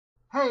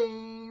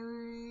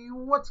Hey,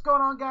 what's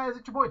going on, guys?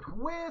 It's your boy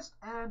Twist,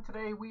 and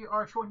today we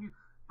are showing you a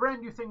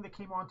brand new thing that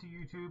came onto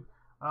YouTube.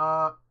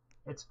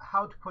 It's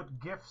how to put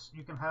GIFs.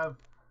 You can have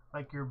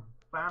like your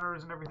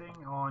banners and everything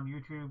on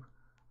YouTube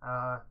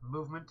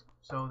movement.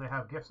 So they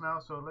have GIFs now.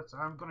 So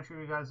I'm going to show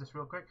you guys this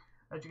real quick.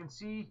 As you can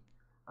see,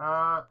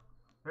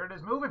 there it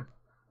is moving.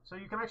 So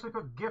you can actually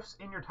put GIFs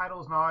in your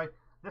titles now.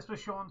 This was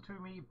shown to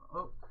me.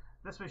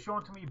 This was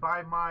shown to me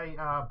by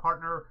my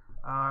partner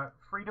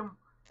Freedom.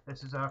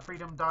 This is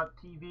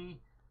freedom.tv.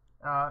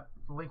 The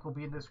link will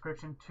be in the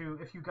description too.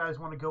 If you guys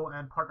want to go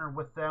and partner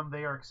with them,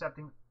 they are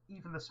accepting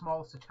even the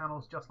smallest of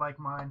channels, just like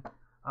mine.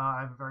 I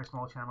have a very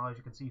small channel, as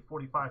you can see,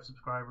 45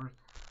 subscribers,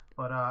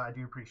 but I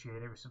do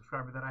appreciate every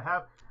subscriber that I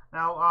have.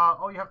 Now,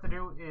 all you have to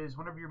do is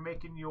whenever you're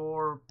making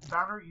your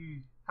banner,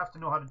 you have to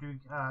know how to do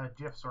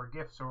GIFs or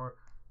GIFs or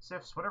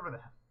SIFs, whatever the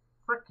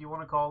frick you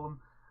want to call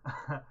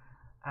them,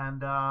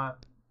 and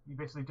you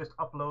basically just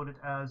upload it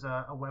as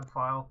a web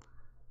file.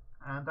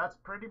 And that's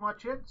pretty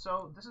much it.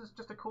 So this is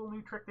just a cool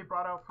new trick they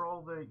brought out for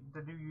all the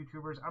new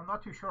YouTubers. I'm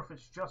not too sure if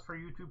it's just for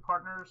YouTube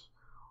partners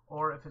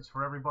or if it's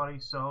for everybody.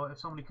 So if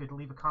somebody could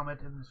leave a comment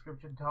in the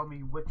description, tell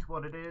me which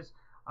one it is,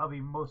 I'll be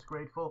most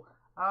grateful.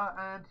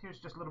 And here's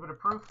just a little bit of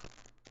proof.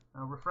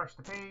 I'll refresh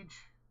the page.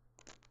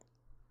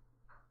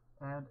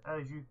 And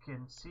as you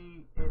can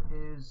see, it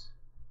is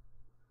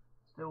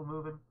still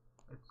moving.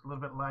 It's a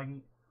little bit laggy.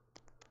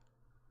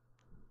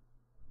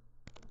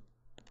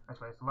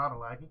 Actually, it's a lot of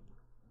laggy.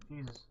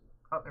 Jesus.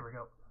 Oh, there we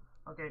go.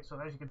 Okay, so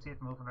as you can see,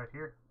 it's moving right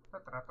here.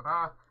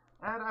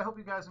 And I hope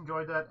you guys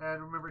enjoyed that.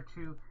 And remember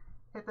to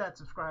hit that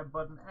subscribe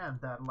button and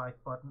that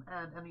like button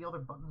and any other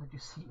button that you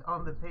see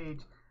on the page.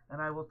 And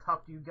I will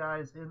talk to you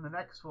guys in the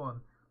next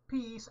one.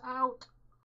 Peace out.